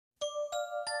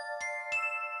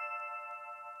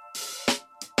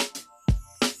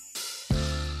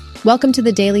Welcome to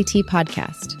the Daily Tea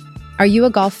Podcast. Are you a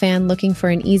golf fan looking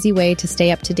for an easy way to stay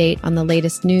up to date on the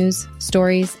latest news,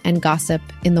 stories, and gossip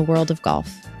in the world of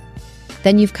golf?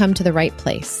 Then you've come to the right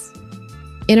place.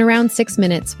 In around 6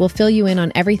 minutes, we'll fill you in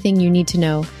on everything you need to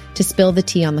know to spill the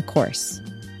tea on the course.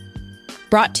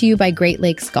 Brought to you by Great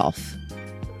Lakes Golf.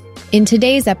 In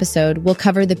today's episode, we'll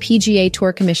cover the PGA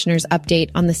Tour Commissioner's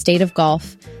update on the state of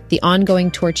golf, the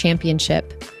ongoing Tour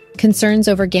Championship, concerns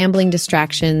over gambling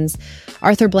distractions,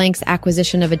 Arthur Blank's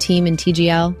acquisition of a team in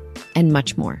TGL, and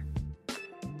much more.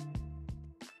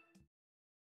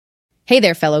 Hey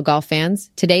there, fellow golf fans.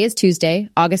 Today is Tuesday,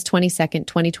 August 22nd,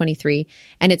 2023,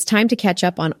 and it's time to catch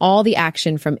up on all the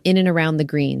action from in and around the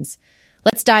greens.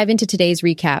 Let's dive into today's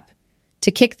recap.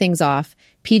 To kick things off,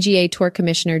 PGA Tour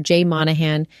Commissioner Jay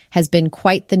Monahan has been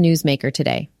quite the newsmaker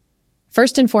today.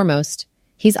 First and foremost,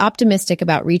 he's optimistic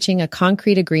about reaching a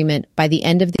concrete agreement by the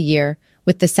end of the year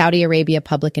with the Saudi Arabia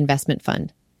Public Investment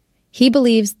Fund. He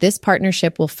believes this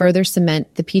partnership will further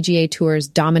cement the PGA Tour's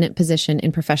dominant position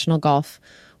in professional golf,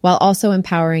 while also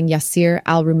empowering Yasir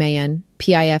Al-Rumayyan,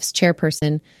 PIF's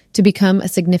chairperson, to become a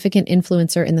significant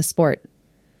influencer in the sport.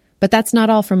 But that's not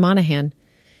all from Monahan.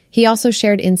 He also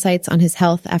shared insights on his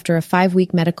health after a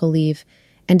 5-week medical leave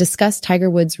and discussed Tiger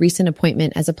Woods' recent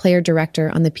appointment as a player director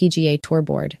on the PGA Tour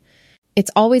board.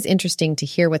 It's always interesting to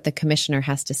hear what the commissioner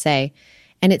has to say,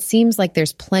 and it seems like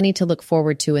there's plenty to look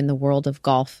forward to in the world of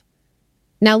golf.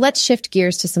 Now let's shift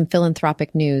gears to some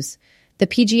philanthropic news. The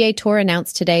PGA Tour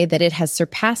announced today that it has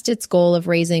surpassed its goal of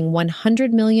raising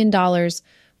 $100 million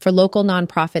for local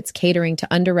nonprofits catering to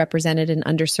underrepresented and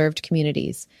underserved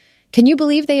communities. Can you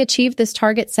believe they achieved this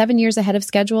target 7 years ahead of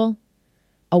schedule?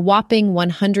 A whopping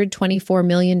 $124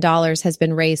 million has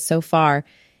been raised so far,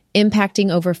 impacting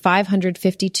over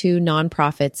 552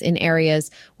 nonprofits in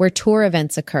areas where tour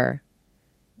events occur.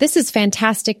 This is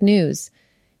fantastic news.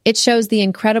 It shows the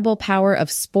incredible power of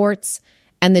sports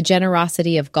and the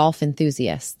generosity of golf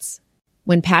enthusiasts.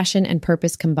 When passion and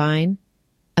purpose combine,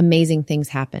 amazing things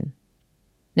happen.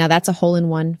 Now that's a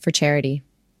hole-in-one for charity.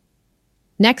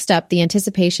 Next up, the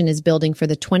anticipation is building for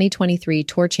the 2023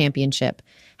 Tour Championship,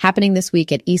 happening this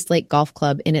week at East Lake Golf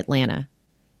Club in Atlanta.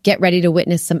 Get ready to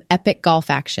witness some epic golf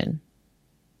action.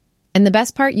 And the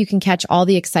best part, you can catch all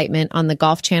the excitement on the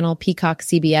Golf Channel, Peacock,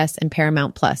 CBS, and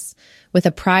Paramount Plus. With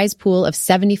a prize pool of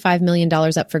 $75 million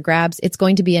up for grabs, it's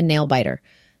going to be a nail-biter.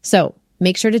 So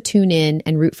make sure to tune in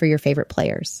and root for your favorite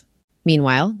players.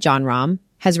 Meanwhile, Jon Rahm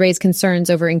has raised concerns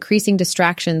over increasing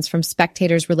distractions from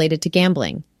spectators related to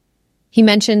gambling. He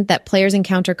mentioned that players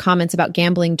encounter comments about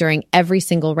gambling during every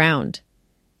single round.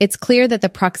 It's clear that the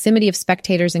proximity of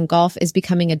spectators in golf is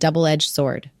becoming a double-edged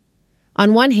sword.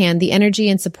 On one hand, the energy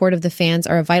and support of the fans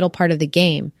are a vital part of the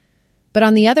game, but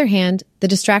on the other hand, the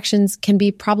distractions can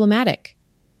be problematic.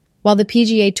 While the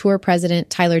PGA Tour president,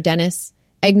 Tyler Dennis,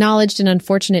 acknowledged an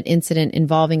unfortunate incident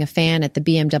involving a fan at the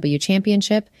BMW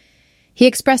Championship, he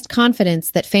expressed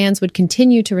confidence that fans would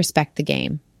continue to respect the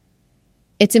game.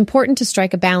 It's important to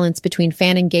strike a balance between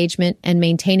fan engagement and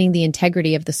maintaining the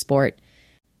integrity of the sport.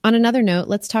 On another note,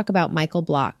 let's talk about Michael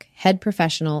Block, head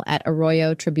professional at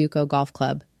Arroyo Trabuco Golf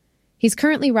Club. He's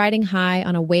currently riding high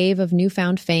on a wave of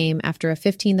newfound fame after a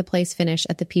 15th place finish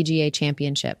at the PGA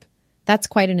Championship. That's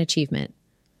quite an achievement.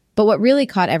 But what really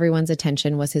caught everyone's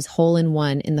attention was his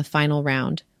hole-in-one in the final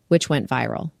round, which went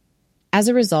viral. As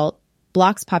a result,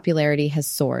 Block's popularity has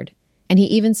soared, and he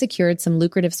even secured some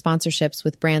lucrative sponsorships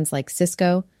with brands like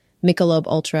Cisco, Michelob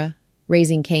Ultra,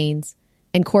 Raising Cane's,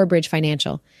 and Corebridge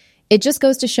Financial. It just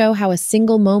goes to show how a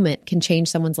single moment can change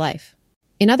someone's life.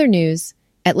 In other news,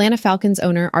 Atlanta Falcons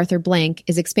owner Arthur Blank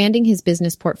is expanding his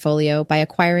business portfolio by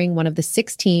acquiring one of the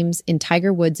 6 teams in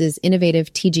Tiger Woods'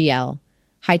 innovative TGL,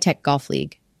 high-tech golf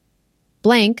league.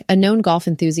 Blank, a known golf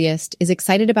enthusiast, is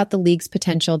excited about the league's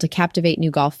potential to captivate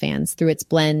new golf fans through its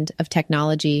blend of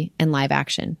technology and live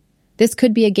action. This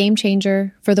could be a game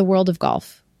changer for the world of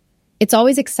golf. It's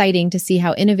always exciting to see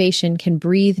how innovation can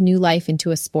breathe new life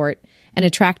into a sport and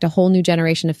attract a whole new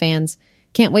generation of fans.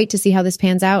 Can't wait to see how this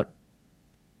pans out.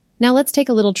 Now let's take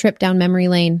a little trip down memory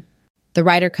lane. The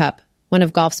Ryder Cup, one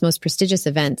of golf's most prestigious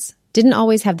events, didn't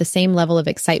always have the same level of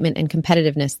excitement and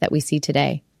competitiveness that we see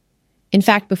today. In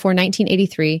fact, before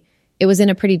 1983, it was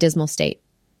in a pretty dismal state.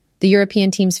 The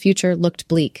European team's future looked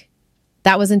bleak.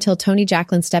 That was until Tony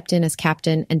Jacklin stepped in as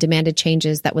captain and demanded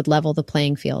changes that would level the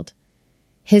playing field.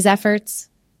 His efforts,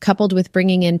 coupled with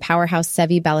bringing in powerhouse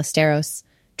Seve Ballesteros,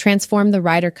 transformed the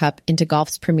Ryder Cup into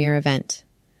golf's premier event.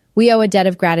 We owe a debt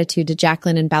of gratitude to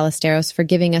Jacklin and Ballesteros for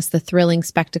giving us the thrilling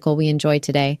spectacle we enjoy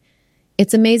today.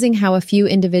 It's amazing how a few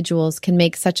individuals can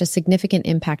make such a significant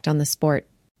impact on the sport.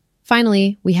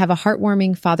 Finally, we have a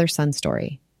heartwarming father-son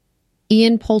story.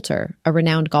 Ian Poulter, a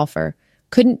renowned golfer,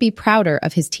 couldn't be prouder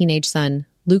of his teenage son,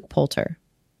 Luke Poulter.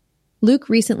 Luke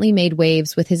recently made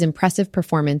waves with his impressive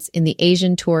performance in the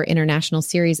Asian Tour International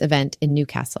Series event in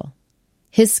Newcastle.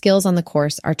 His skills on the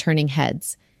course are turning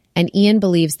heads, and Ian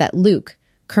believes that Luke,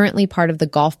 currently part of the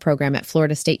golf program at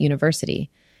Florida State University,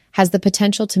 has the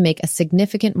potential to make a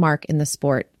significant mark in the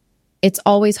sport. It's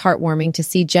always heartwarming to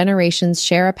see generations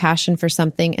share a passion for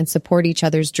something and support each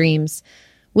other's dreams.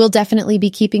 We'll definitely be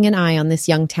keeping an eye on this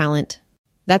young talent.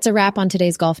 That's a wrap on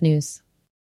today's golf news.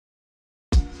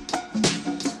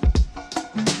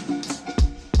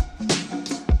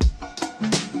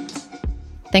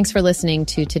 Thanks for listening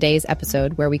to today's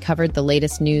episode where we covered the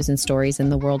latest news and stories in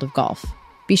the world of golf.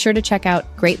 Be sure to check out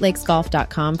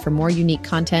GreatLakesGolf.com for more unique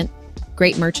content,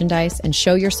 great merchandise, and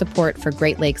show your support for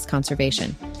Great Lakes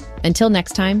conservation. Until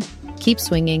next time, keep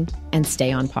swinging and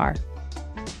stay on par.